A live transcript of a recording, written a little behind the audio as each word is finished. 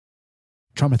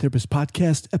Trauma Therapist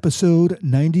Podcast, episode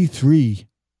 93.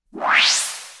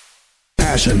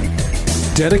 Passion,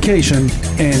 dedication,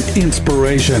 and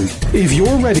inspiration. If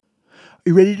you're ready. Are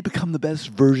you ready to become the best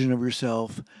version of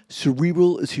yourself?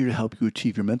 Cerebral is here to help you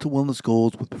achieve your mental wellness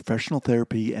goals with professional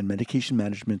therapy and medication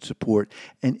management support,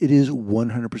 and it is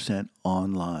 100%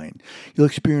 online. You'll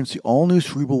experience the all-new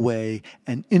Cerebral Way,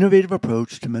 an innovative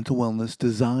approach to mental wellness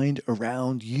designed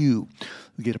around you.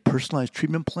 You'll get a personalized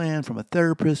treatment plan from a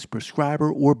therapist,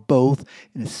 prescriber, or both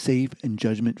in a safe and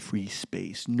judgment-free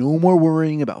space. No more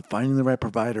worrying about finding the right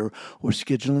provider or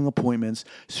scheduling appointments.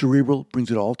 Cerebral brings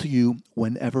it all to you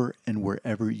whenever and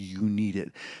wherever you need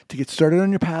it. To get started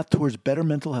on your path towards better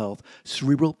mental health,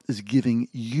 Cerebral is giving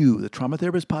you, the Trauma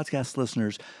Therapist Podcast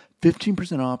listeners,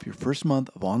 15% off your first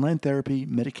month of online therapy,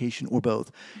 medication, or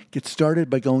both. Get started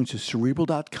by going to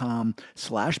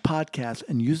cerebral.com/podcast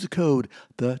and use the code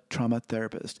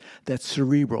TheTraumaTherapist. That's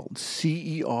Cerebral,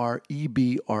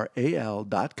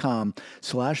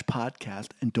 CEREBRAL.com/podcast.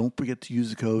 And don't forget to use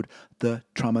the code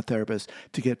TheTraumaTherapist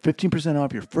to get 15%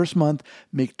 off your first month.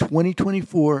 Make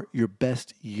 2024 your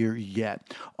best year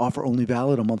yet. Offer only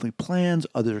valid on monthly plans.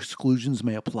 Other exclusions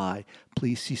may apply.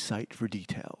 Please see site for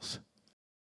details.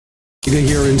 To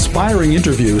hear inspiring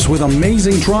interviews with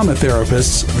amazing trauma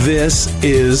therapists, this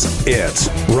is it.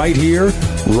 Right here,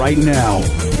 right now.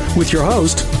 With your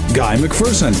host, Guy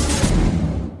McPherson.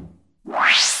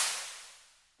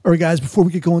 All right, guys, before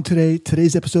we get going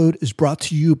today's episode is brought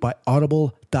to you by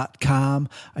Audible.com.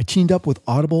 I teamed up with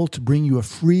Audible to bring you a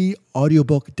free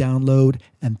audiobook download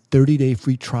and 30-day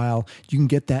free trial. You can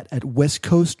get that at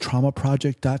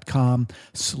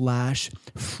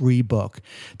westcoasttraumaproject.com/freebook.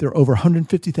 There are over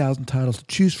 150,000 titles to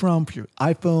choose from for your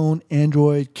iPhone,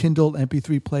 Android, Kindle,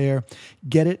 MP3 player.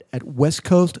 Get it at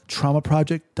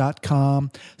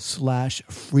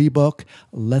westcoasttraumaproject.com/freebook.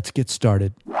 Let's get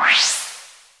started.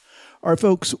 All right,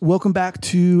 folks, welcome back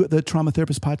to the Trauma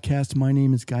Therapist Podcast. My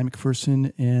name is Guy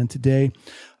McPherson, and today,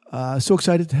 so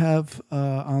excited to have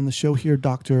on the show here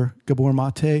Dr. Gabor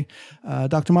Mate.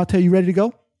 Dr. Mate, you ready to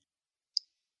go?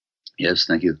 Yes,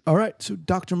 thank you. All right, so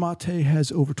Dr. Mate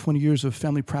has over 20 years of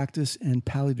family practice and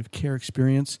palliative care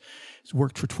experience. He's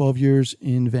worked for 12 years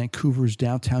in Vancouver's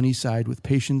downtown east side with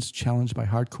patients challenged by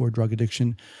hardcore drug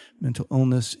addiction, mental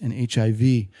illness, and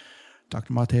HIV.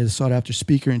 Dr. Mate is a sought-after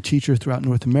speaker and teacher throughout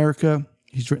North America.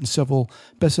 He's written several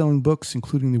best-selling books,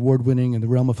 including the award-winning In the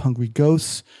Realm of Hungry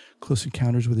Ghosts, Close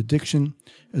Encounters with Addiction,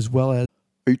 as well as...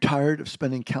 Are you tired of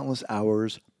spending countless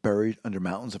hours buried under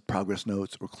mountains of progress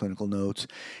notes or clinical notes?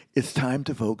 It's time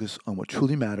to focus on what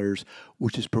truly matters,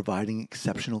 which is providing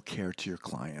exceptional care to your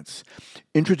clients.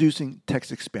 Introducing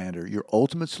Text Expander, your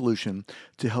ultimate solution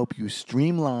to help you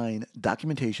streamline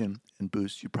documentation and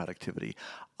boost your productivity.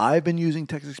 I've been using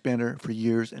Text Expander for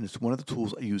years, and it's one of the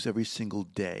tools I use every single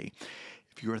day.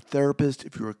 If you're a therapist,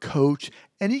 if you're a coach,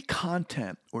 any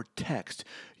content or text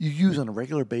you use on a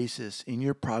regular basis in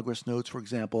your progress notes, for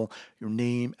example, your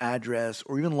name, address,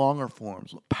 or even longer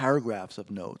forms, paragraphs of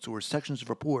notes or sections of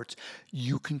reports,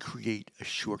 you can create a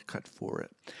shortcut for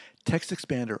it. Text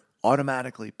Expander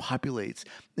automatically populates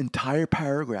entire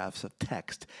paragraphs of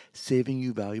text, saving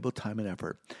you valuable time and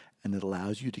effort, and it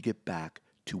allows you to get back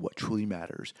to what truly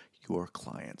matters, your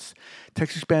clients.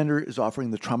 Text Expander is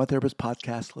offering the Trauma Therapist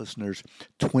Podcast listeners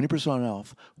 20%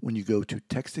 off when you go to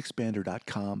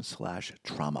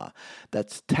textexpander.com/trauma.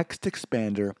 That's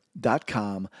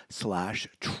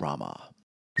textexpander.com/trauma.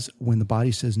 When the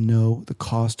Body Says No, the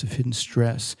Cost of Hidden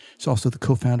Stress. He's also the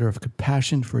co-founder of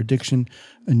Compassion for Addiction,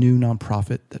 a new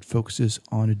nonprofit that focuses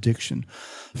on addiction.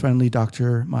 Finally,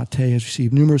 Dr. Mate has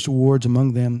received numerous awards,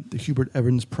 among them the Hubert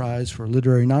Evans Prize for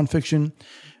Literary Nonfiction,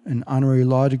 an honorary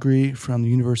law degree from the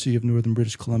University of Northern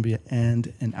British Columbia,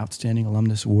 and an Outstanding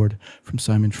Alumnus Award from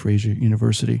Simon Fraser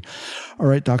University. All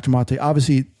right, Dr. Mate,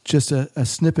 obviously just a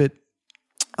snippet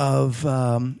of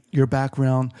your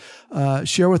background.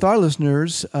 Share with our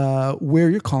listeners where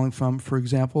you're calling from, for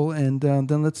example, and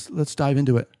then let's dive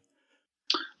into it.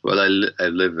 Well, I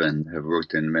live and have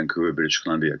worked in Vancouver, British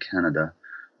Columbia, Canada.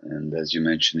 And as you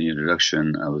mentioned in the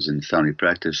introduction, I was in family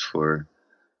practice for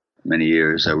many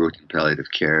years. I worked in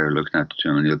palliative care, looking after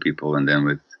terminally ill people, and then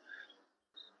with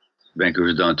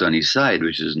Vancouver's downtown east side,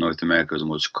 which is North America's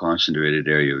most concentrated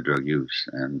area of drug use.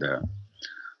 And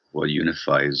what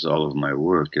unifies all of my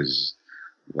work is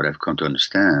what I've come to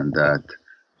understand, that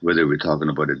whether we're talking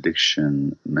about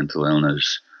addiction, mental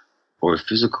illness, or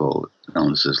physical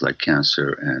illnesses like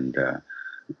cancer and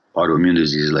autoimmune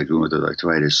diseases like rheumatoid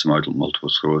arthritis, multiple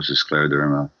sclerosis,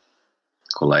 scleroderma,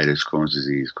 colitis, Crohn's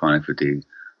disease, chronic fatigue,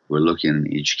 we're looking in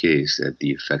each case at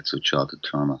the effects of childhood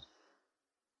trauma.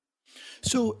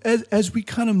 So as we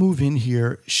kind of move in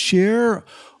here, share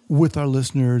with our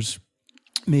listeners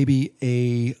maybe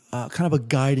a kind of a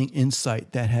guiding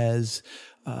insight that has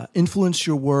influenced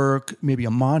your work, maybe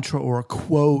a mantra or a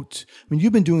quote. I mean,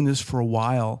 you've been doing this for a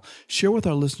while. Share with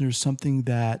our listeners something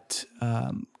that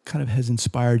kind of has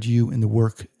inspired you in the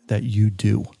work that you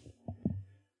do.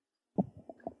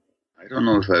 I don't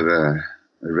know if I have a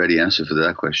ready answer for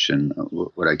that question.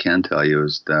 What I can tell you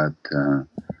is that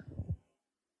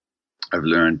I've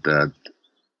learned that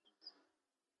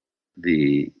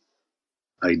the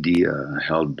idea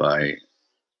held by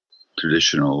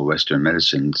traditional Western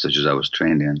medicine, such as I was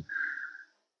trained in,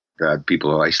 that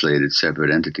people are isolated,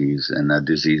 separate entities, and that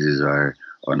diseases are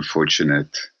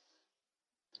unfortunate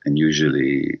and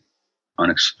usually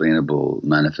unexplainable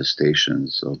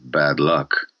manifestations of bad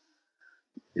luck,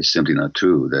 is simply not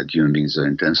true. That human beings are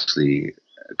intensely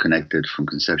connected from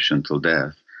conception till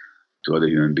death to other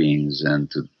human beings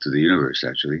and to the universe,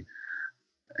 actually,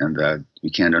 and that we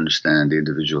can't understand the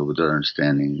individual without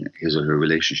understanding his or her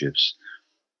relationships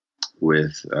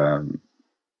with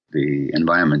the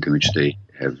environment in which they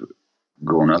have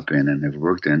grown up in and have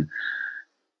worked in.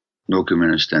 Nor can we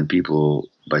understand people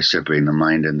by separating the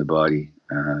mind and the body.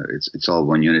 It's all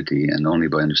one unity, and only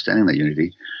by understanding that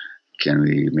unity can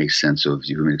we make sense of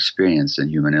human experience and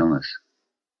human illness.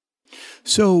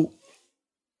 So,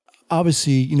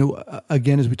 obviously,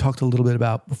 again, as we talked a little bit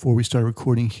about before we started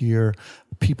recording here,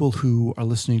 people who are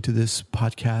listening to this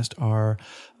podcast are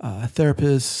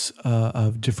therapists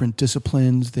of different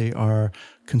disciplines. They are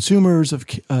consumers of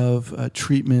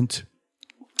treatment.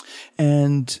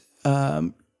 And,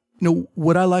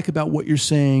 what I like about what you're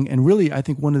saying, and really, I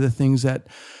think one of the things that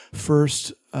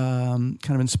first kind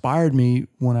of inspired me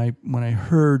when I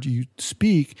heard you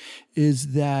speak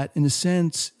is that, in a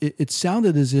sense, it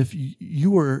sounded as if you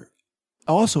were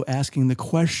also asking the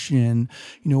question,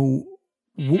 and now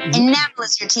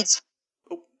is your teeth.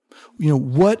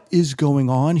 What is going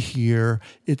on here?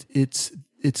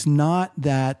 It's not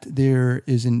that there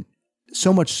is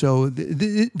so much so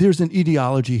there's an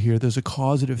etiology here. There's a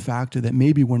causative factor that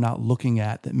maybe we're not looking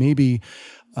at, that maybe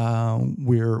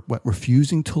we're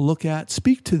refusing to look at.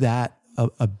 Speak to that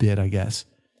a bit, I guess.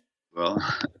 Well,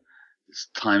 it's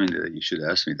timing that you should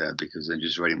ask me that, because I'm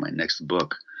just writing my next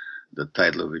book, the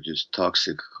title of which is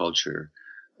Toxic Culture,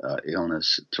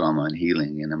 Illness, Trauma, and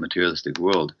Healing in a Materialistic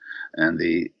World. And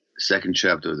the second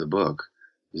chapter of the book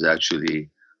is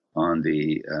actually on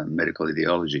the medical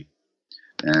ideology.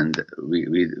 And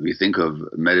we think of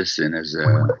medicine as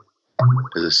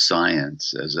a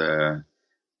science, as a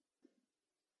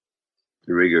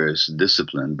rigorous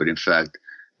discipline, but in fact,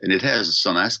 and it has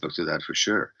some aspects of that for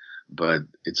sure, but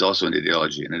it's also an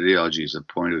ideology. And ideology is a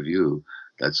point of view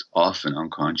that's often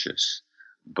unconscious,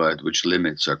 but which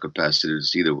limits our capacity to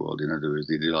see the world. In other words,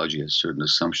 the ideology has certain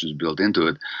assumptions built into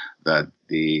it that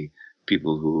the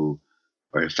people who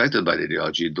are affected by the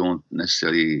ideology don't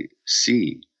necessarily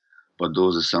see, but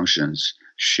those assumptions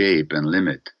shape and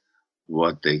limit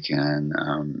what they can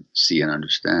see and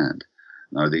understand.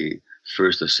 Now, the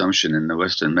first assumption in the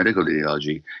Western medical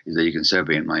ideology is that you can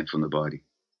separate mind from the body,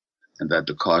 and that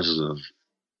the causes of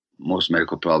most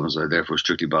medical problems are therefore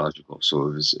strictly biological.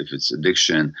 So if it's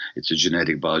addiction, it's a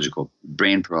genetic biological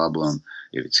brain problem.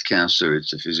 If it's cancer,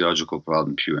 it's a physiological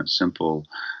problem, pure and simple.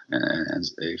 And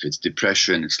if it's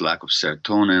depression, it's lack of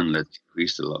serotonin. Let's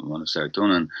increase the amount of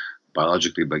serotonin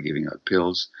biologically by giving out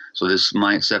pills. So this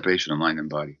separation of mind and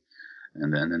body.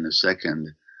 And then the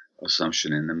second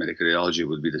assumption in the medical ideology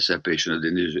would be the separation of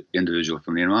the individual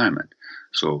from the environment.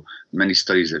 So many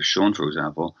studies have shown, for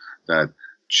example, that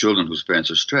children whose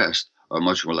parents are stressed are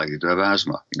much more likely to have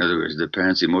asthma. In other words, the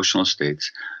parents' emotional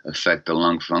states affect the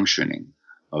lung functioning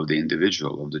of the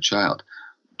individual, of the child.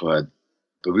 But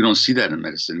we don't see that in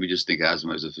medicine. We just think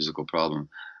asthma is a physical problem,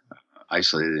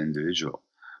 isolated individual.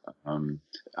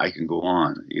 I can go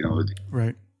on,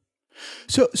 Right.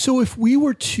 So if we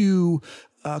were to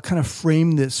kind of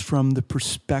frame this from the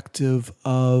perspective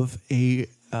of an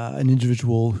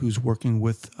individual who's working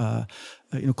with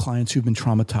clients who've been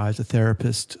traumatized, a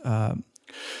therapist,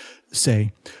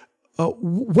 say,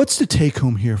 what's the take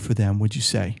home here for them, would you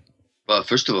say? Well,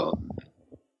 first of all,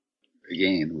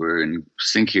 again, we're in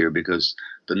sync here, because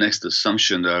the next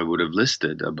assumption that I would have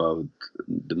listed about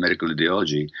the medical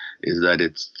ideology is that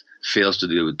it fails to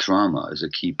deal with trauma as a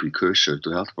key precursor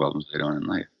to health problems later on in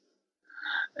life.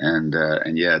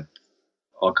 And yet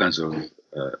all kinds of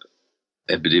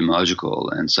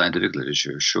epidemiological and scientific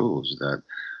literature shows that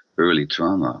early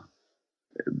trauma,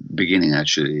 beginning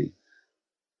actually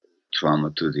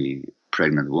trauma to the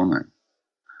pregnant woman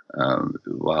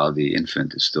while the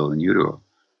infant is still in utero,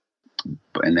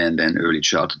 and then early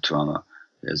childhood trauma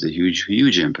has a huge,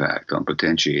 huge impact on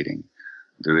potentiating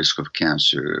the risk of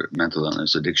cancer, mental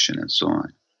illness, addiction, and so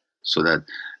on. So that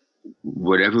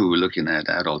whatever we're looking at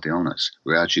adult illness,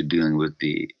 we're actually dealing with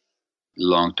the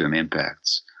long-term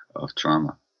impacts of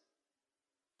trauma.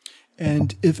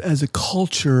 And if as a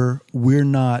culture, we're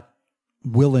not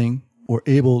willing or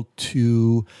able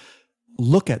to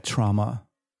look at trauma,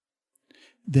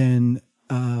 then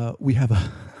we have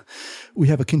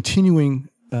a continuing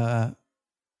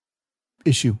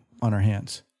issue on our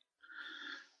hands.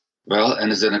 Well,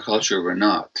 and as in a culture, we're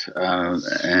not.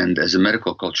 And as a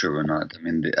medical culture, we're not. I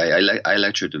mean, I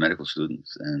lecture to medical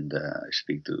students, and I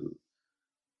speak to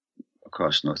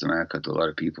across North America to a lot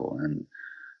of people. And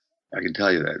I can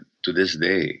tell you that to this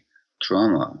day,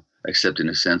 trauma, except in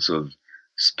the sense of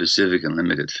specific and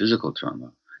limited physical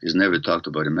trauma, is never talked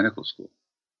about in medical school.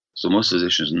 So most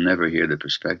physicians never hear the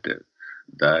perspective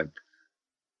that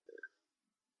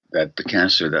the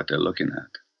cancer that they're looking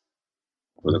at,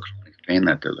 or the chronic pain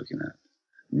that they're looking at,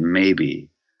 maybe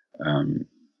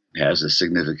has a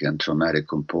significant traumatic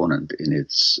component in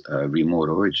its remote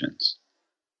origins.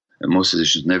 And most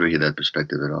physicians never hear that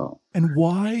perspective at all. And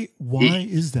why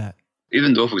is that?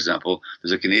 Even though, for example,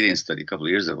 there's a Canadian study a couple of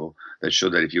years ago that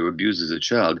showed that if you were abused as a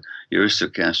child, your risk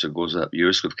of cancer goes up. Your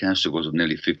risk of cancer goes up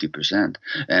nearly 50%.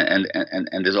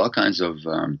 And there's all kinds of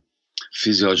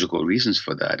physiological reasons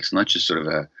for that. It's not just sort of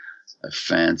a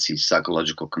fancy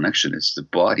psychological connection. It's the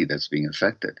body that's being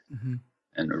affected,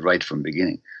 and right from the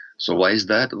beginning. So why is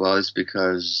that? Well, it's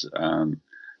because,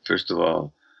 first of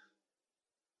all,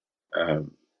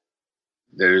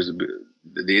 there's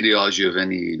the ideology of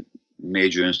any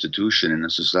major institution in a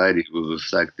society will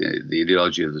reflect the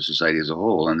ideology of the society as a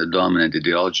whole. And the dominant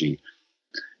ideology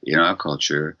in our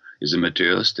culture is a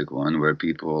materialistic one, where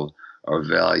people are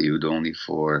valued only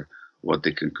for what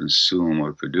they can consume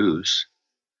or produce.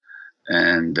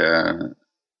 And in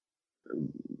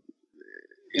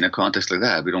a context like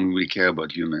that, we don't really care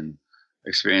about human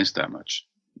experience that much.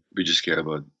 We just care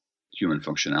about human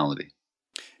functionality.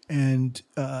 And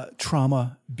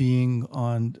trauma being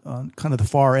on kind of the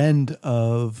far end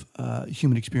of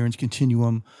human experience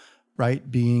continuum,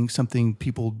 right? Being something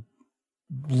people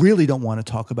really don't want to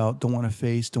talk about, don't want to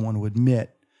face, don't want to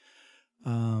admit.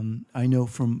 I know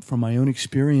from my own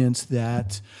experience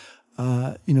that,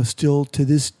 still to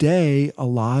this day, a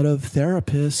lot of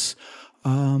therapists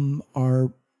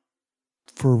are,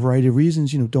 for a variety of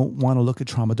reasons, don't want to look at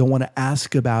trauma, don't want to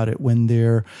ask about it when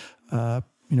they're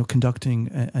conducting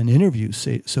an interview,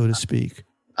 so to speak.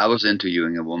 I was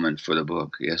interviewing a woman for the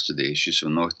book yesterday. She's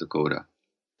from North Dakota.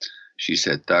 She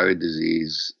said thyroid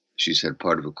disease. She said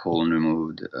part of a colon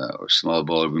removed or small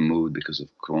bowel removed because of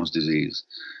Crohn's disease.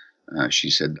 She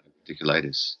said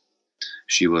diverticulitis.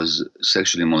 She was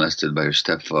sexually molested by her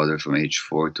stepfather from age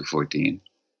 4 to 14.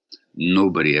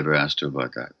 Nobody ever asked her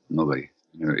about that. Nobody.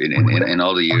 In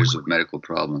all the years of medical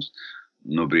problems,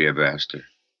 nobody ever asked her.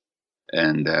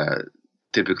 And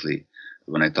typically,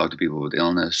 when I talk to people with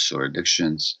illness or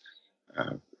addictions,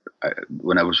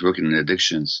 when I was working in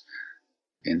addictions,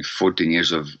 in 14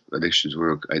 years of addictions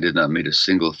work, I did not meet a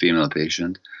single female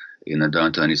patient in the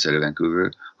downtown east side of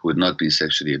Vancouver who had not been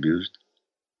sexually abused.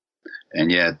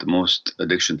 And yet, most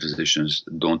addiction physicians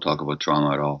don't talk about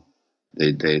trauma at all.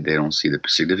 They don't see the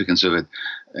significance of it,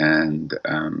 and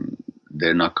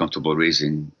they're not comfortable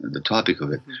raising the topic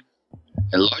of it.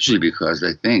 And largely because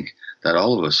they think that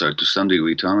all of us are to some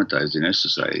degree traumatized in our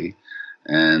society,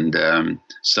 and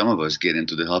some of us get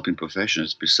into the helping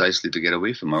professions precisely to get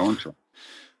away from our own trauma.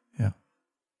 Yeah.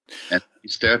 And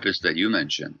these therapists that you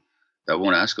mentioned that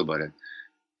won't ask about it,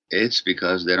 it's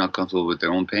because they're not comfortable with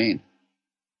their own pain.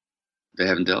 They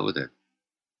haven't dealt with it.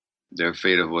 They're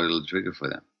afraid of what it'll trigger for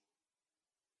them.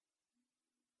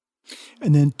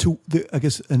 And then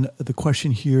the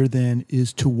question here then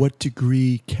is, to what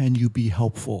degree can you be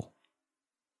helpful?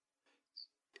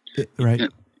 Right?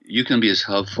 You can be as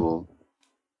helpful.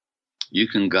 You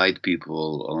can guide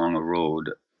people along a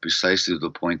road precisely to the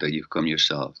point that you've come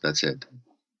yourself. That's it.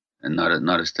 And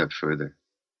not a step further.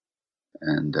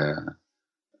 And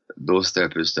those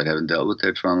therapists that haven't dealt with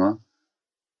their trauma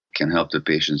can help the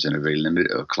patients in a very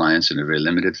limited, or clients in a very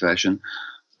limited fashion.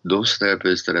 Those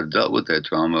therapists that have dealt with their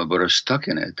trauma but are stuck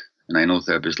in it, and I know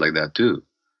therapists like that too,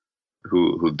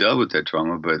 who've dealt with their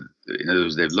trauma, but in other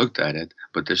words, they've looked at it,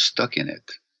 but they're stuck in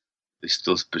it. They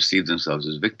still perceive themselves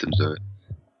as victims of it.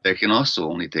 They can also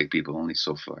only take people only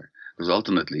so far, because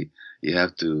ultimately you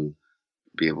have to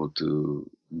be able to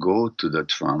go to the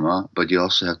trauma, but you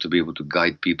also have to be able to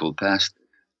guide people past it.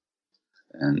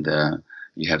 And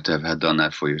you have to have done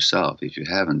that for yourself. If you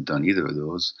haven't done either of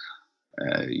those,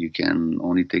 you can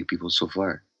only take people so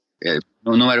far.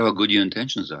 no matter how good your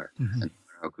intentions are, and no matter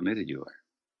how committed you are.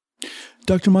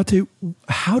 Dr. Mate,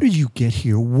 how did you get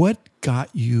here? What got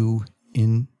you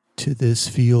into this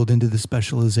field, into the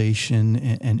specialization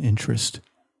and interest?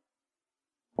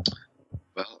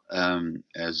 Well,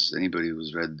 as anybody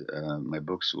who's read my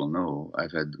books will know,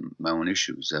 I've had my own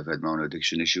issues. I've had my own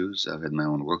addiction issues. I've had my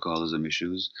own workaholism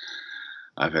issues.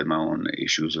 I've had my own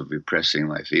issues of repressing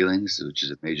my feelings, which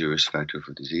is a major risk factor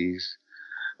for disease.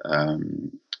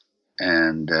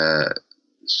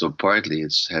 So partly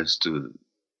it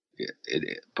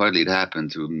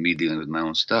happened through me dealing with my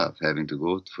own stuff, having to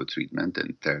go for treatment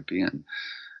and therapy and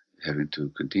having to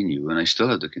continue, and I still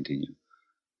have to continue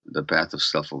the path of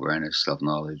self-awareness,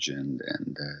 self-knowledge, and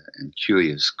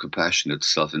curious, compassionate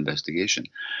self-investigation.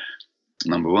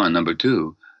 Number one. Number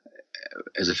two,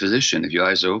 as a physician, if your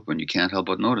eyes are open, you can't help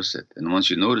but notice it. And once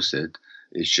you notice it,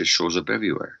 it just shows up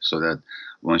everywhere. So that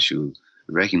once you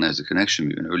recognize the connection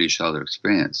between early childhood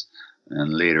experience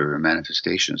and later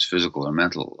manifestations, physical or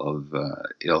mental, of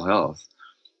ill health,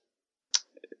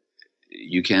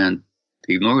 you can't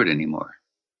ignore it anymore.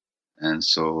 And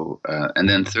so, and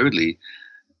then thirdly,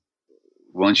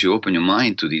 once you open your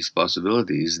mind to these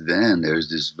possibilities, then there's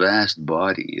this vast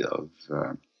body of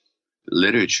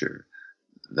literature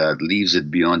that leaves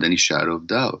it beyond any shadow of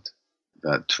doubt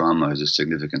that trauma is a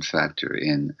significant factor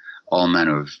in all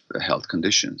manner of health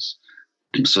conditions.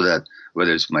 So that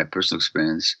whether it's my personal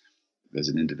experience as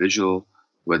an individual,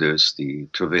 whether it's the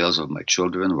travails of my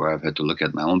children, where I've had to look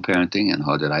at my own parenting and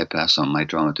how did I pass on my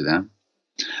trauma to them,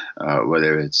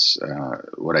 whether it's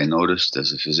what I noticed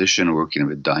as a physician working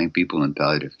with dying people in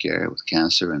palliative care with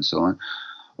cancer and so on,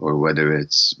 or whether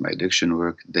it's my addiction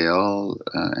work, they all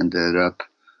ended up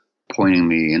pointing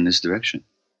me in this direction.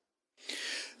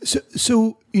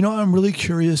 So I'm really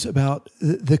curious about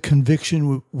the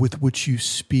conviction with which you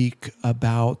speak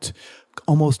about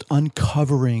almost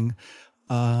uncovering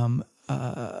the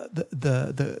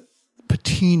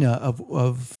patina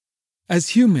of. As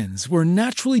humans, we're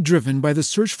naturally driven by the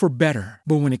search for better.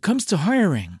 But when it comes to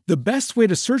hiring, the best way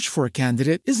to search for a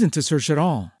candidate isn't to search at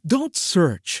all. Don't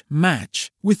search,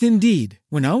 match with Indeed.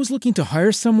 When I was looking to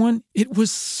hire someone, it was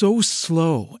so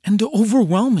slow and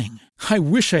overwhelming. I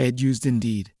wish I had used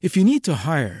Indeed. If you need to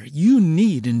hire, you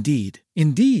need Indeed.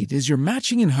 Indeed is your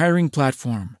matching and hiring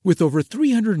platform with over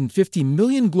 350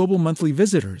 million global monthly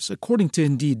visitors, according to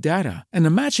Indeed data, and a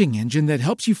matching engine that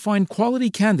helps you find quality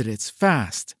candidates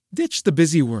fast. Ditch the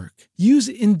busy work. Use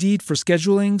Indeed for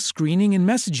scheduling, screening, and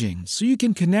messaging so you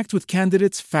can connect with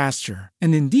candidates faster.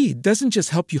 And Indeed doesn't just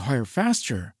help you hire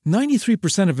faster.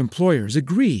 93% of employers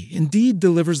agree Indeed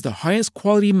delivers the highest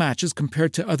quality matches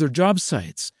compared to other job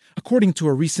sites, according to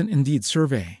a recent Indeed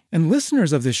survey. And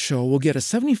listeners of this show will get a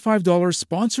 $75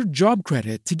 sponsored job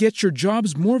credit to get your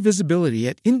jobs more visibility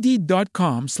at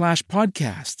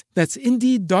Indeed.com/podcast. That's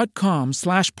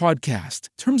Indeed.com/podcast.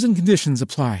 Terms and conditions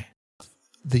apply.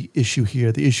 The issue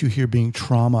here being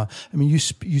trauma. I mean, you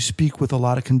speak with a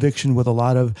lot of conviction, with a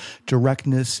lot of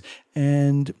directness.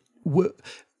 And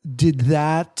did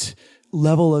that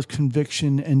level of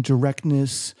conviction and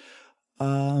directness,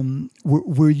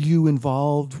 were you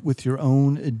involved with your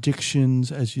own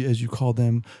addictions, as you call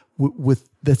them, with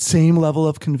that same level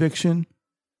of conviction,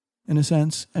 in a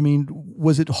sense? I mean,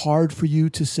 was it hard for you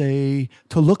to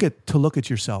look at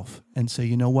yourself and say,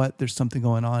 you know what, there's something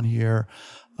going on here?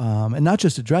 And not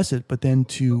just address it, but then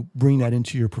to bring that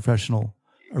into your professional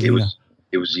arena.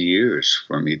 It was years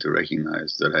for me to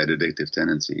recognize that I had addictive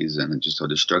tendencies and just how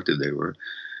destructive they were.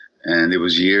 And it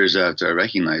was years after I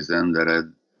recognized them that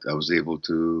I was able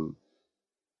to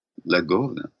let go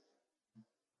of them.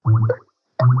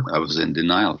 I was in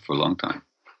denial for a long time.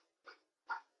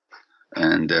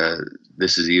 And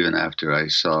this is even after I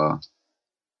saw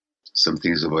some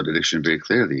things about addiction very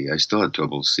clearly. I still had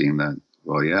trouble seeing that,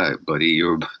 well, yeah, buddy,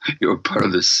 you're part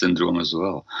of this syndrome as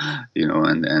well,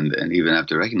 and even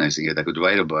after recognizing it, I could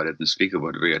write about it and speak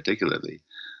about it very articulately,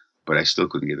 but I still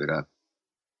couldn't give it up.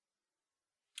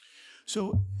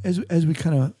 So as we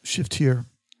kind of shift here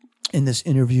in this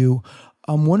interview,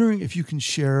 I'm wondering if you can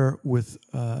share with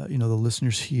the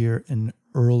listeners here an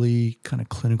early kind of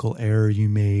clinical error you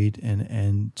made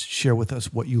and share with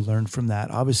us what you learned from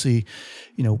that. Obviously,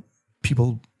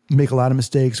 people make a lot of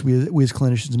mistakes. We as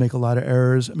clinicians make a lot of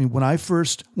errors. I mean, one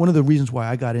of the reasons why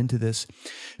I got into this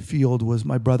field was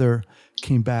my brother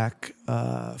came back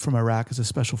from Iraq as a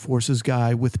special forces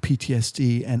guy with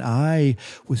PTSD, and I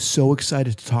was so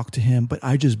excited to talk to him, but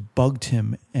I just bugged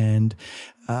him and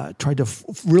tried to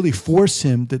really force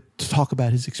him to talk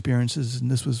about his experiences. And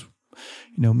this was,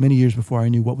 many years before I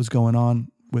knew what was going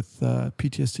on with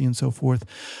PTSD and so forth.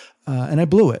 and I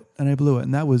blew it,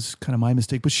 and that was kind of my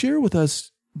mistake. But share with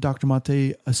us, Dr.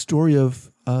 Mate, a story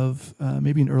of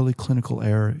maybe an early clinical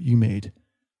error you made.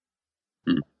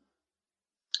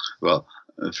 Well,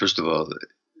 first of all,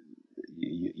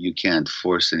 you can't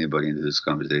force anybody into this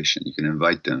conversation. You can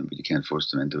invite them, but you can't force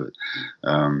them into it.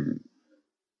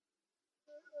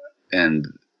 And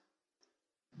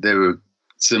there were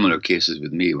similar cases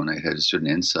with me when I had a certain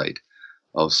insight.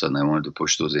 All of a sudden, I wanted to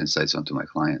push those insights onto my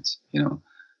clients,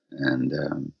 and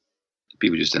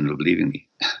people just ended up leaving me.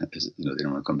 They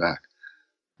didn't want to come back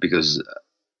because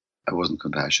I wasn't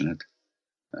compassionate.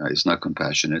 It's not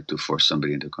compassionate to force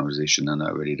somebody into a conversation they're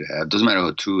not ready to have. Doesn't matter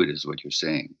how true it is what you're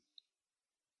saying.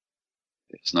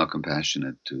 It's not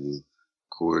compassionate to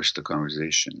coerce the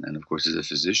conversation. And of course, as a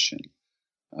physician,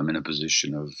 I'm in a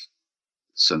position of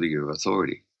some degree of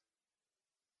authority.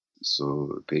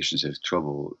 So patients have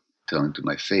trouble telling to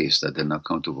my face that they're not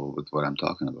comfortable with what I'm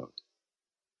talking about.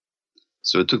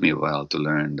 So it took me a while to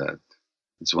learn that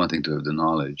it's one thing to have the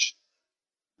knowledge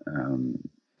and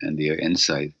the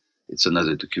insight. It's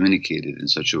another to communicate it in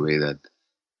such a way that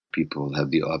people have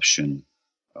the option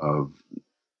of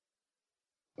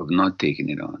not taking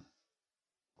it on,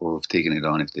 or of taking it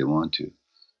on if they want to.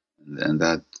 And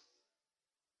that,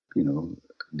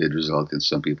 did result in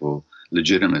some people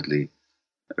legitimately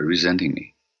resenting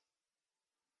me.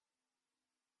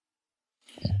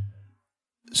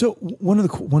 So one of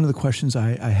the questions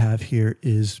I have here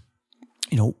is,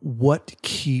 what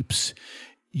keeps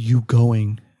you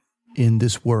going in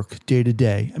this work day to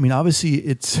day? I mean, obviously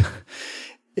it's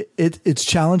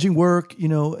challenging work,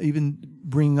 even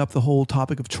bringing up the whole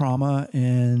topic of trauma,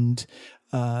 and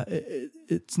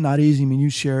it's not easy. I mean, you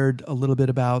shared a little bit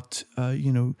about,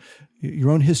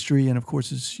 your own history, and of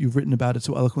course, as you've written about it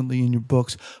so eloquently in your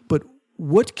books, but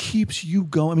what keeps you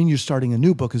going? I mean, you're starting a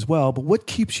new book as well, but what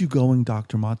keeps you going,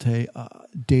 Dr. Mate,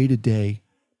 day to day?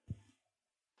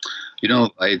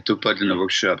 I took part in a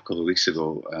workshop a couple of weeks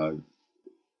ago.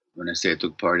 When I say I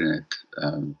took part in it,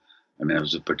 I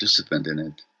was a participant in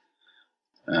it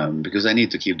because I need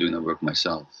to keep doing the work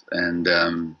myself.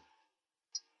 And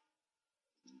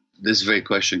this very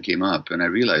question came up, and I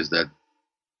realized that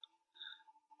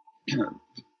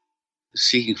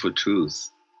seeking for truth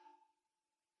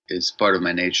is part of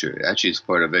my nature. Actually, it's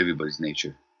part of everybody's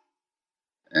nature,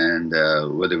 and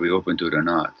whether we're open to it or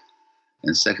not.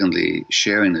 And secondly,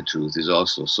 sharing the truth is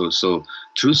also so.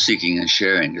 Truth seeking and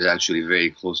sharing is actually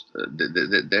very close.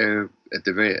 They're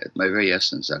at my very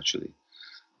essence, actually.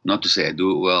 Not to say I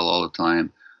do it well all the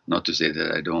time. Not to say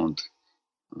that I don't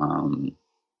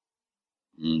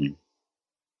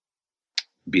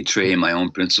betray my own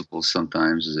principles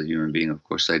sometimes as a human being. Of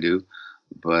course I do.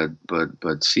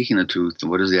 But seeking the truth,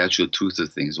 what is the actual truth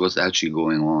of things? What's actually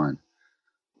going on?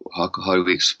 How do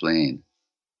we explain?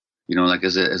 Like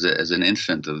as an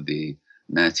infant of the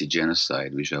Nazi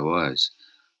genocide, which I was,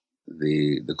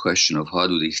 the question of how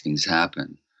do these things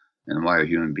happen, and why are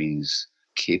human beings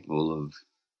capable of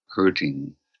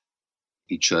hurting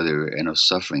each other and of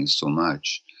suffering so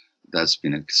much? That's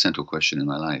been a central question in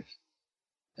my life,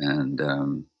 and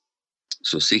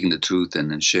so seeking the truth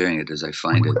and then sharing it as I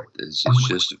find it is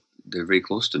just, they're very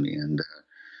close to me, and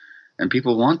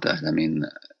people want that. I mean,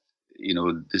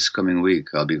 this coming week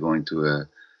I'll be going to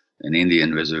an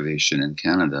Indian reservation in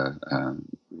Canada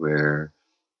where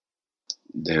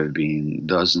there have been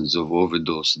dozens of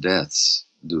overdose deaths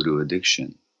due to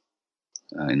addiction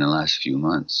in the last few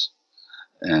months,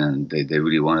 and they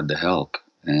really wanted the help.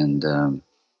 And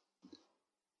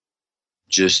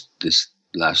just this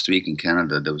last week in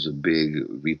Canada, there was a big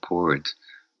report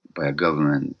by a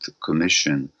government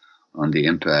commission on the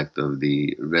impact of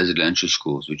the residential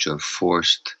schools, which are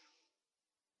forced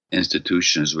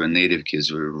institutions where Native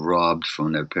kids were robbed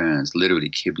from their parents, literally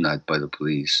kidnapped by the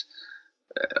police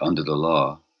under the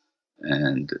law,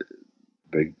 and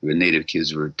where Native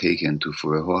kids were taken to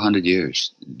for 100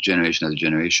 years, generation after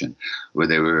generation, where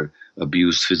they were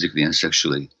abused physically and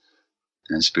sexually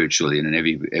and spiritually and in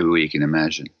every way you can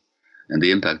imagine. And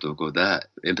the impact of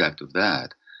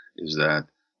that is that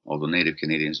although Native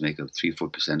Canadians make up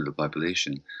 3-4% of the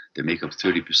population, they make up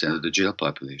 30% of the jail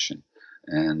population,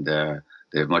 and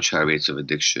they have much higher rates of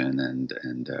addiction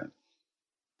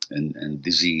and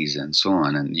disease and so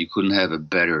on. And you couldn't have a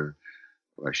better,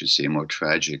 or I should say more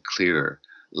tragic, clearer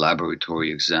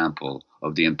laboratory example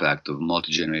of the impact of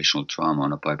multi-generational trauma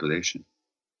on a population.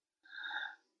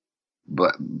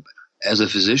 But as a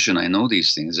physician, I know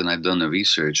these things, and I've done the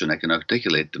research, and I can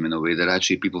articulate them in a way that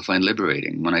actually people find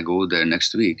liberating. When I go there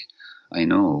next week, I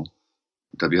know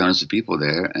there'll be hundreds of people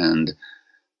there, and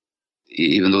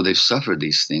even though they've suffered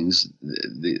these things,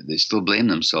 they still blame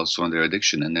themselves for their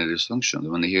addiction and their dysfunction.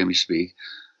 When they hear me speak,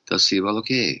 they'll say, well,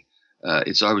 okay,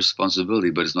 it's our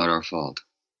responsibility, but it's not our fault.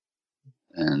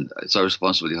 And it's our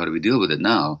responsibility, how do we deal with it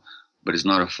now? But it's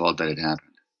not our fault that it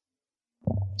happened.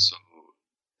 So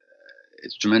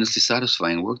it's tremendously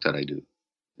satisfying work that I do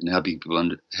in helping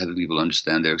people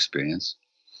understand their experience,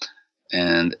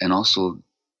 and also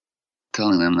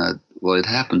telling them that, well, it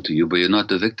happened to you, but you're not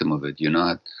the victim of it. You're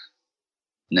not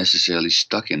necessarily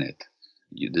stuck in it.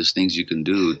 There's things you can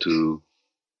do to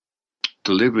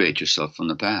liberate yourself from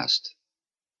the past.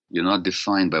 You're not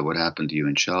defined by what happened to you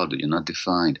in childhood. You're not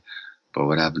defined by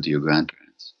what happened to your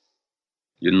grandparents.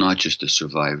 You're not just a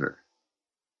survivor.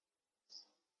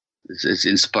 It's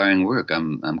inspiring work.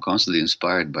 I'm constantly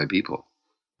inspired by people,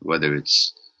 whether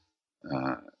it's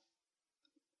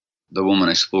the woman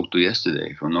I spoke to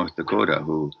yesterday from North Dakota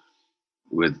who,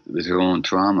 with her own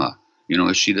trauma, you know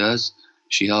what she does?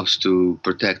 She helps to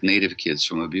protect Native kids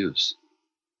from abuse.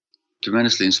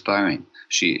 Tremendously inspiring.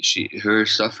 Her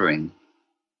suffering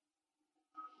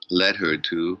led her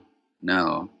to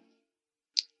now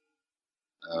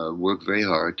work very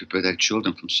hard to protect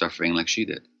children from suffering like she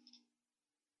did.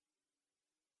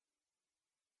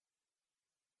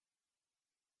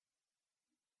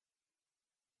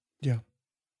 Yeah.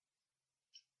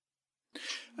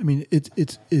 I mean,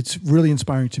 it's really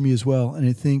inspiring to me as well. And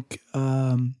I think,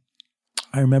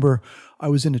 I remember I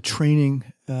was in a training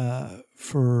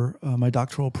for my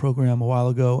doctoral program a while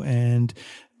ago, and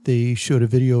they showed a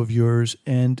video of yours.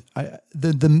 And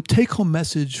the take-home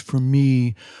message for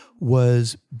me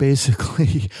was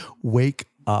basically wake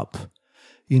up,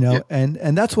 you know, yeah.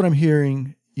 And that's what I'm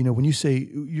hearing, you know, when you say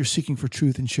you're seeking for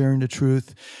truth and sharing the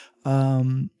truth.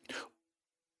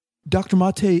 Dr.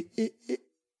 Mate,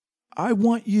 I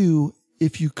want you,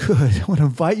 if you could, I want to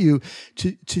invite you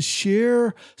to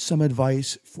share some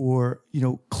advice for, you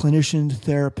know, clinicians,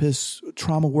 therapists,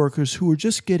 trauma workers who are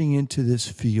just getting into this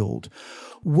field.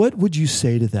 What would you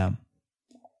say to them?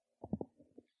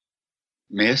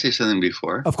 May I say something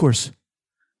before? Of course.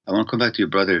 I want to come back to your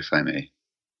brother, if I may,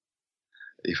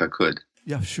 if I could.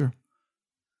 Yeah, sure.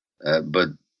 But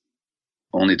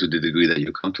only to the degree that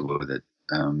you're comfortable with it.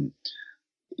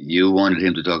 You wanted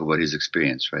him to talk about his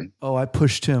experience, right? Oh, I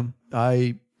pushed him.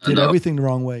 I did everything the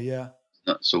wrong way, yeah.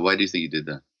 No, so why do you think you did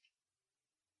that?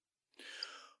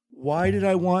 Why did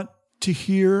I want to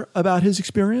hear about his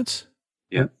experience?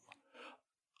 Yeah.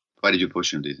 Why did you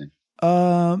push him, do you think?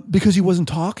 Because he wasn't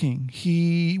talking.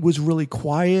 He was really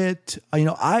quiet. You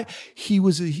know,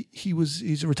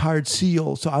 he's a retired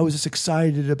SEAL, so I was just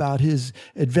excited about his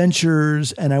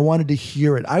adventures, and I wanted to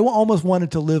hear it. I almost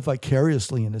wanted to live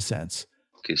vicariously, in a sense.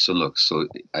 Okay, so look,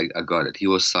 I got it. He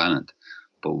was silent,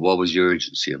 but what was your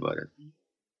urgency about it?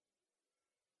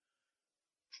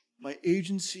 My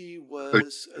agency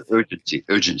was urgency.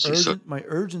 My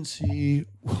urgency,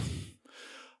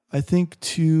 I think,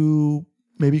 to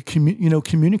maybe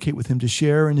communicate with him, to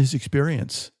share in his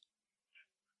experience.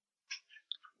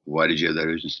 Why did you have that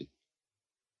urgency?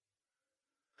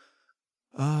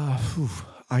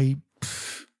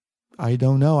 I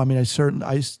don't know. I mean,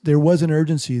 there was an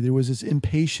urgency. There was this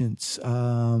impatience.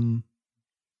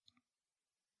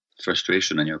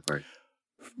 Frustration on your part.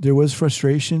 There was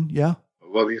frustration, yeah.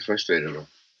 What were you frustrated about?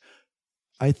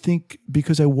 I think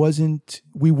because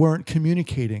we weren't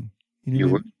communicating.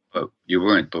 You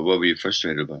weren't, but what were you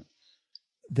frustrated about?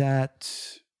 That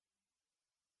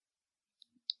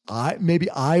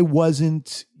I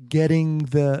wasn't getting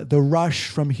the rush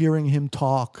from hearing him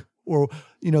talk, or,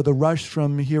 you know, the rush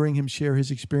from hearing him share his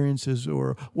experiences,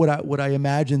 or what I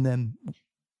imagine then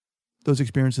those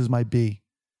experiences might be.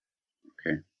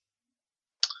 Okay.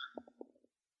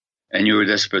 And you were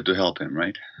desperate to help him,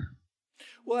 right?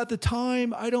 Well, at the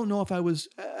time, I don't know if I was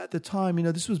at the time, you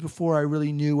know, this was before I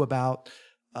really knew about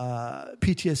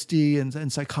PTSD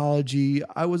and psychology.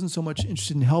 I wasn't so much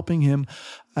interested in helping him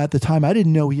at the time. I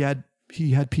didn't know he had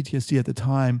PTSD at the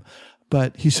time,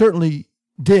 but he certainly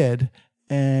did.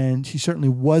 And he certainly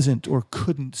wasn't or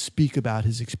couldn't speak about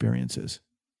his experiences.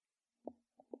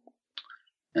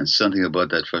 And something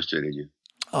about that frustrated you?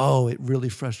 Oh, it really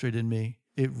frustrated me.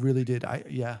 It really did.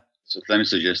 So let me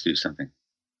suggest to you something.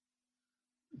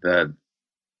 That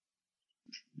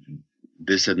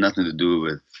this had nothing to do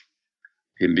with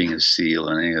him being a SEAL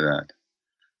or any of that.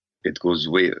 It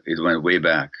went way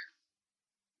back.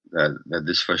 That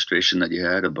this frustration that you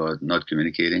had about not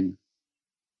communicating,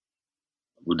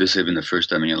 would this have been the first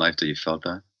time in your life that you felt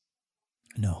that?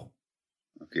 No.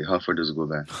 Okay, how far does it go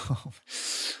back?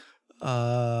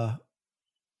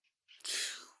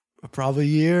 Probably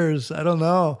years. I don't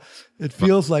know. It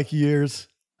feels like years.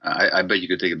 I bet you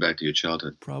could take it back to your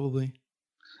childhood. Probably.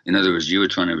 In other words, you were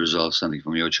trying to resolve something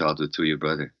from your childhood through your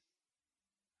brother.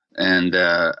 And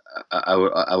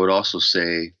I would also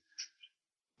say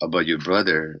about your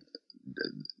brother,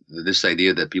 this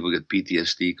idea that people get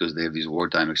PTSD because they have these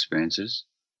wartime experiences.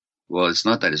 Well, it's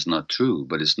not that it's not true,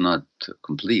 but it's not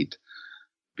complete.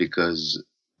 Because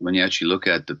when you actually look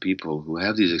at the people who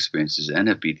have these experiences and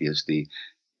have PTSD,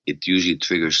 it usually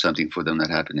triggers something for them that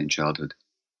happened in childhood.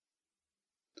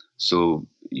 So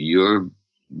your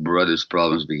brother's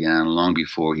problems began long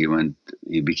before he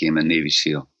became a Navy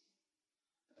SEAL.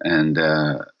 And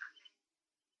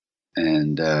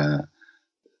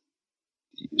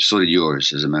so did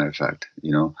yours, as a matter of fact.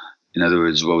 You know, in other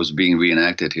words, what was being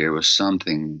reenacted here was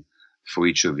something for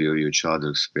each of you, your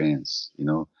childhood experience. You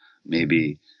know,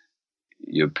 maybe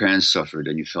your parents suffered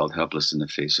and you felt helpless in the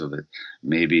face of it.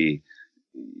 Maybe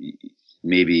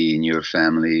in your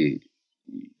family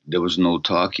there was no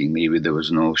talking. Maybe there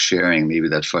was no sharing. Maybe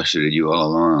that frustrated you all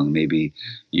along. Maybe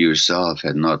you yourself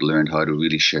had not learned how to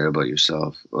really share about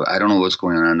yourself. I don't know what's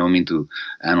going on. I don't mean to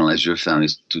analyze your family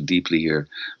too deeply here,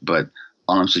 but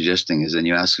all I'm suggesting is, then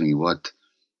you ask me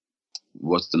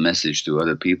what's the message to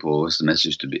other people? What's the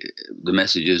message to be? The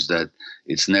message is that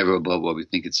it's never about what we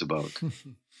think it's about.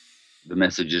 The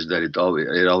message is that it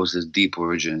always has deep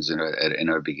origins in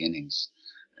our beginnings,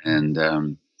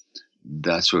 and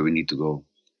that's where we need to go.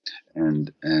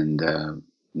 And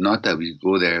not that we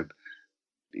go there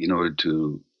in order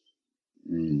to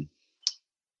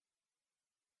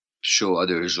show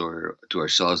others or to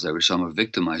ourselves that we're somehow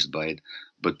victimized by it,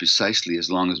 but precisely as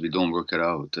long as we don't work it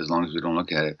out, as long as we don't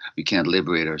look at it, we can't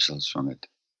liberate ourselves from it.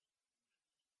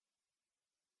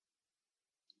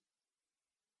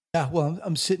 Yeah, well,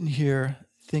 I'm sitting here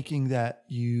thinking that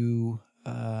you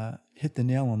hit the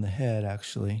nail on the head,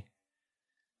 actually.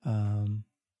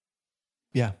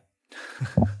 Yeah.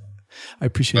 I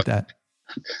appreciate that.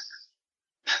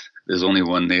 There's only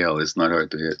one nail. It's not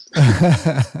hard to hit.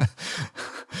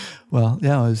 Well,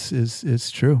 yeah,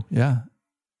 it's true. Yeah.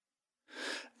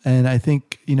 And I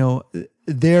think,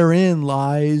 therein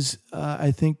lies,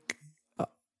 I think,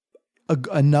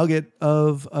 a nugget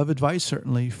of advice,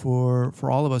 certainly for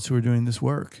all of us who are doing this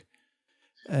work.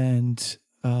 And,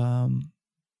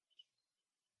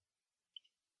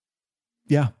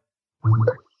 yeah.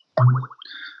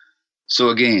 So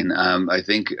again, I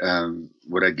think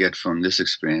what I get from this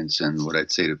experience and what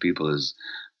I'd say to people is,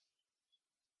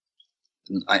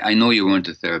 I know you weren't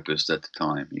a therapist at the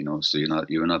time, so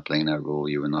you were not playing that role,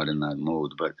 you were not in that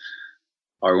mode, but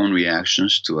our own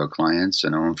reactions to our clients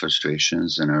and our own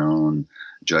frustrations and our own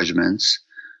judgments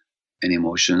and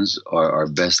emotions are our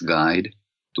best guide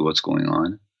to what's going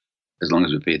on, as long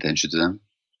as we pay attention to them.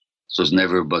 So it's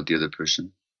never about the other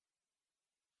person.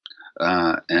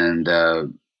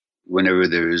 And whenever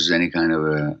there is any kind of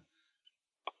a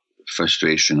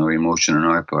frustration or emotion on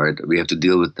our part, we have to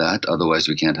deal with that. Otherwise,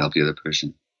 we can't help the other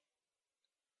person.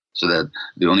 So that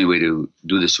the only way to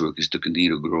do this work is to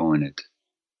continue to grow in it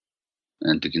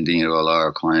and to continue to allow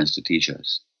our clients to teach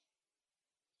us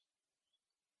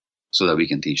so that we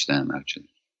can teach them, actually.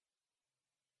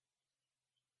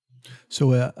 So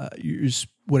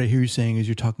what I hear you saying is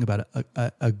you're talking about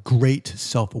a great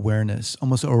self-awareness,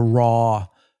 almost a raw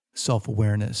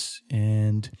self-awareness,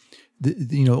 and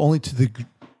only to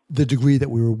the degree that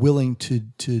we were willing to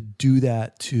do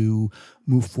that, to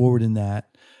move forward in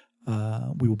that,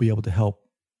 we will be able to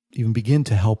begin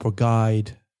to help or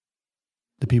guide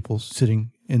the people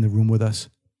sitting in the room with us.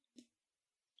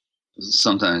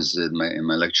 Sometimes in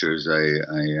my lectures, I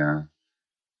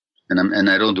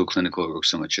don't do clinical work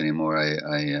so much anymore.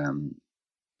 I'm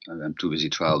too busy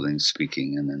traveling,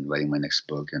 speaking, and then writing my next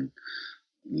book and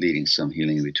leading some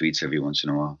healing retreats every once in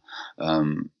a while.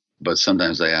 But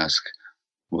sometimes I ask,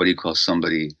 what do you call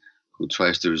somebody who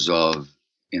tries to resolve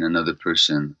in another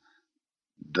person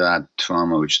that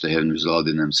trauma which they haven't resolved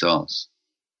in themselves?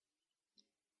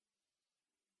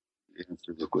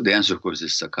 The answer, of course,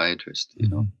 is psychiatrist,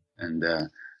 and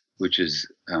which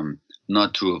is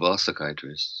not true of all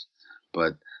psychiatrists,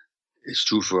 but it's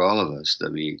true for all of us,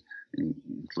 that we,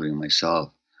 including myself,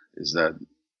 is that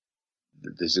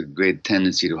there's a great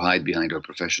tendency to hide behind our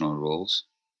professional roles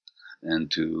and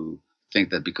to think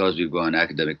that because we've got an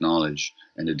academic knowledge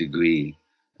and a degree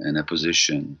and a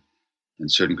position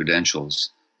and certain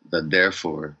credentials, that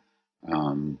therefore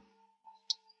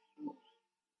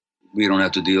we don't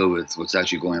have to deal with what's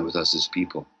actually going on with us as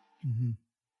people. Mm-hmm.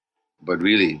 But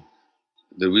really,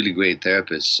 the really great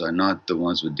therapists are not the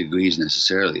ones with degrees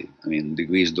necessarily. I mean,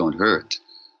 degrees don't hurt,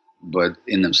 but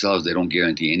in themselves, they don't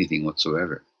guarantee anything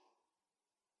whatsoever.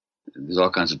 There's all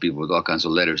kinds of people with all kinds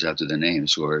of letters after their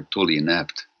names who are totally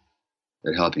inept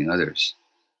they're helping others,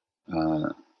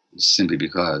 simply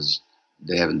because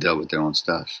they haven't dealt with their own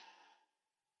stuff.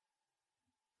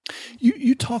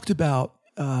 You talked about,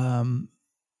 and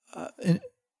I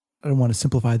don't want to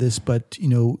simplify this, but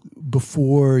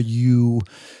before you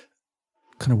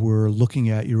kind of were looking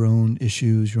at your own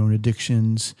issues, your own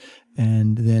addictions,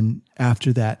 and then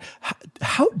after that,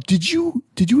 how did you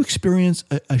experience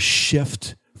a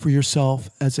shift for yourself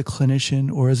as a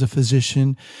clinician or as a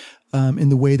physician in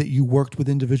the way that you worked with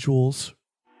individuals?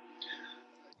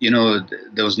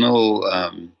 There was no.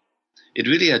 It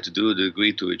really had to do with the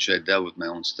degree to which I dealt with my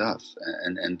own stuff,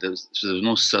 and there was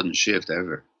no sudden shift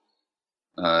ever.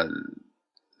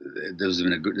 There's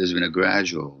been a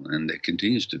gradual, and there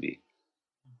continues to be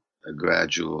a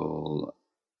gradual,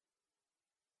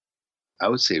 I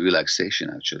would say, relaxation,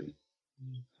 actually,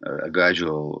 a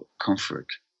gradual comfort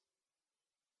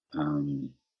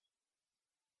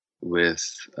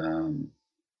with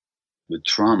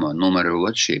trauma, no matter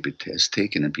what shape it has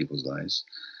taken in people's lives.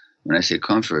 When I say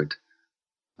comfort,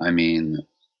 I mean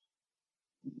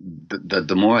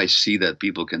the more I see that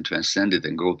people can transcend it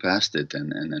and go past it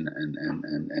and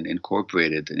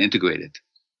incorporate it and integrate it,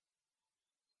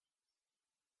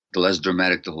 the less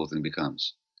dramatic the whole thing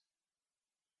becomes.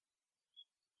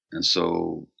 And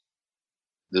so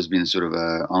there's been sort of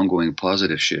an ongoing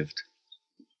positive shift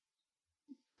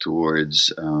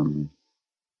towards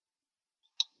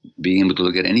being able to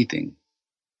look at anything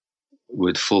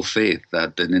with full faith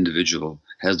that an individual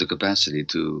has the capacity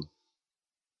to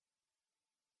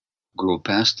grow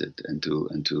past it and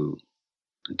to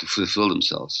fulfill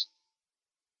themselves.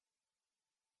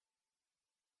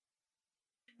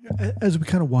 As we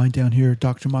kind of wind down here,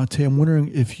 Dr. Mate, I'm wondering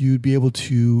if you'd be able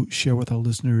to share with our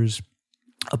listeners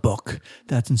a book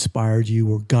that's inspired you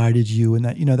or guided you, and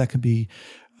that that could be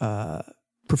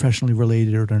professionally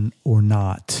related or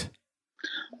not.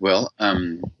 Well, I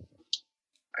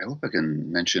hope I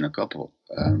can mention a couple.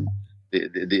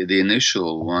 The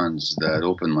initial ones that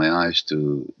opened my eyes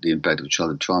to the impact of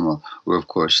childhood trauma were, of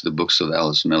course, the books of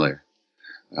Alice Miller,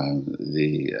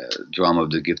 the Drama of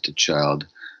the Gifted Child,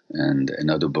 and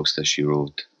other books that she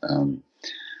wrote.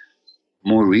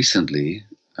 More recently,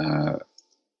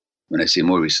 when I say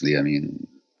more recently, I mean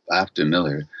after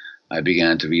Miller, I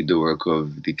began to read the work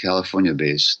of the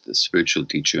California-based spiritual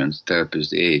teacher and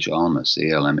therapist A.H. Almaas,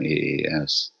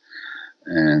 A-L-M-A-A-S,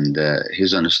 and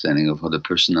his understanding of how the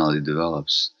personality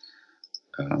develops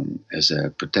as a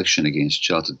protection against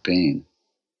childhood pain,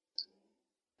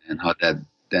 and how that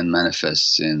then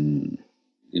manifests in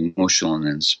emotional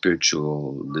and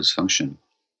spiritual dysfunction,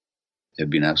 have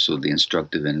been absolutely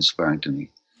instructive and inspiring to me.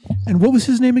 And what was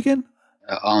his name again?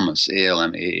 Almaas,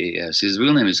 A-L-M-A-A-S. His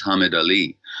real name is Hamid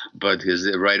Ali, but his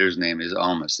writer's name is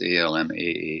Almaas,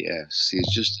 A-L-M-A-A-S.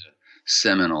 He's just a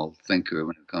seminal thinker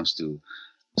when it comes to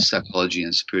psychology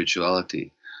and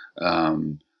spirituality.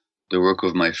 The work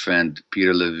of my friend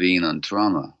Peter Levine on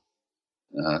trauma.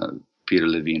 Peter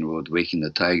Levine wrote Waking the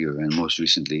Tiger, and most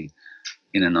recently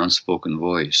In an Unspoken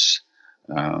Voice,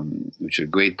 which are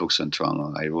great books on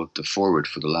trauma. I wrote the foreword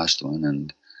for the last one,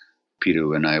 and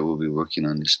Peter and I will be working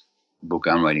on this book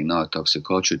I'm writing now,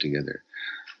 Toxiculture, together.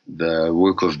 The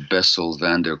work of Bessel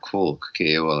van der Kolk,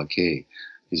 K-O-L-K.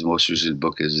 His most recent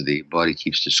book is The Body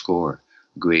Keeps the Score.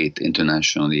 Great,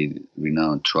 internationally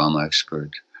renowned trauma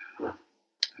expert.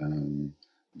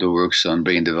 The works on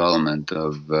brain development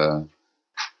of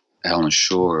Alan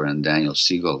Shore and Daniel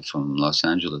Siegel from Los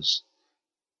Angeles.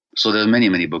 So there are many,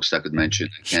 many books I could mention.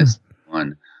 I can't say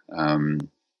one.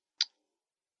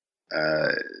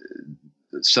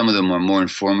 Some of them are more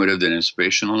informative than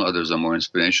inspirational. Others are more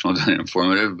inspirational than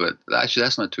informative. But actually,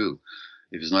 that's not true.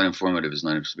 If it's not informative, it's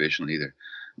not inspirational either.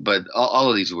 But all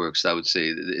of these works, I would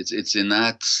say, it's in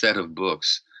that set of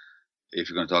books, if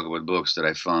you're going to talk about books, that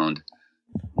I found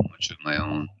much of my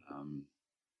own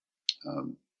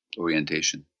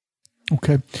orientation.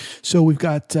 Okay. So we've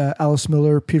got Alice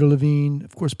Miller, Peter Levine,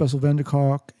 of course, Bessel van der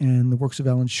Kolk, and the works of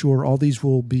Alan Shore. All these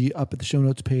will be up at the show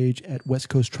notes page at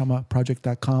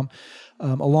westcoasttraumaproject.com,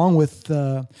 along with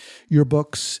your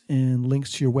books and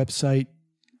links to your website.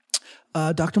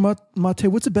 Dr. Mate,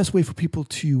 what's the best way for people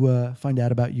to find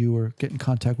out about you or get in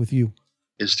contact with you?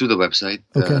 It's through the website.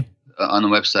 Okay. On the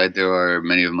website, there are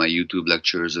many of my YouTube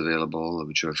lectures available,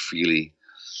 which are freely.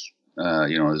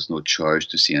 There's no charge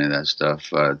to see any of that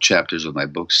stuff. Chapters of my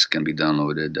books can be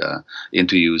downloaded.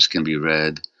 Interviews can be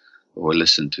read or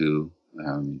listened to.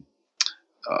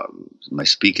 My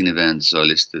speaking events are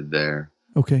listed there.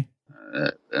 Okay.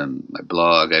 My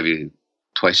blog,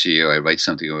 twice a year I write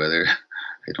something over there.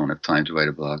 I don't have time to write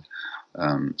a blog.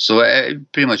 So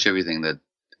pretty much everything that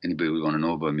anybody would want to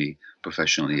know about me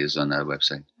professionally is on our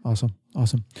website. Awesome.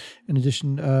 In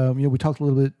addition, we talked a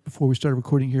little bit before we started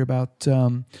recording here about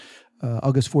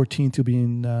August 14th, you'll be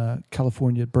in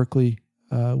California at Berkeley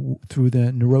through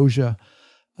the Naroja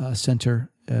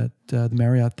Center at the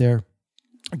Marriott there.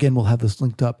 Again, we'll have this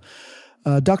linked up.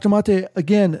 Dr. Mate,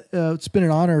 again, it's been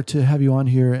an honor to have you on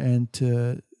here and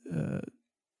to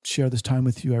share this time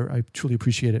with you. I truly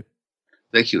appreciate it.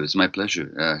 Thank you. It's my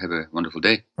pleasure. Have a wonderful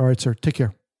day. All right, sir. Take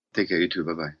care. Take care. You too.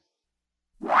 Bye-bye.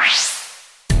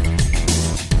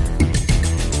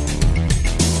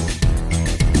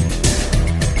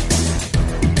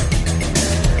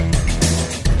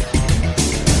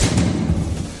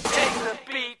 Take the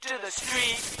beat to the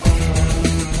street.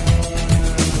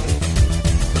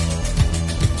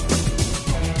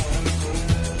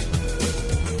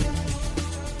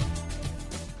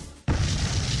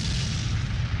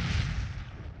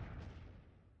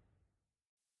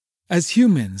 As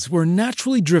humans, we're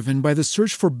naturally driven by the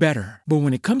search for better. But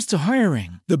when it comes to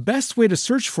hiring, the best way to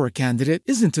search for a candidate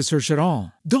isn't to search at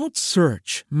all. Don't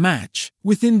search, match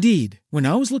with Indeed. When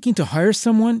I was looking to hire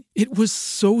someone, it was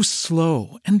so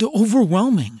slow and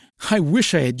overwhelming. I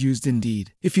wish I had used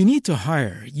Indeed. If you need to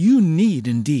hire, you need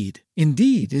Indeed.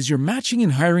 Indeed is your matching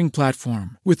and hiring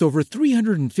platform with over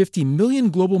 350 million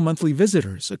global monthly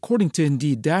visitors, according to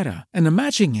Indeed data, and a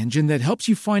matching engine that helps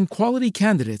you find quality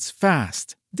candidates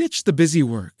fast. Ditch the busy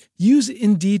work. Use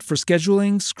Indeed for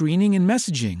scheduling, screening, and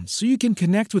messaging so you can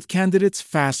connect with candidates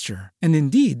faster. And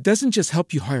Indeed doesn't just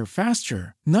help you hire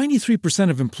faster. 93%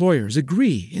 of employers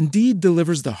agree Indeed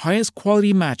delivers the highest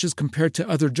quality matches compared to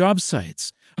other job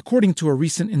sites, according to a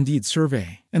recent Indeed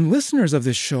survey. And listeners of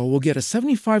this show will get a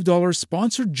 $75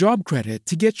 sponsored job credit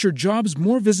to get your jobs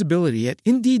more visibility at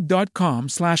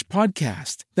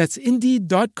Indeed.com/podcast. That's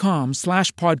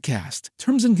Indeed.com/podcast.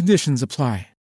 Terms and conditions apply.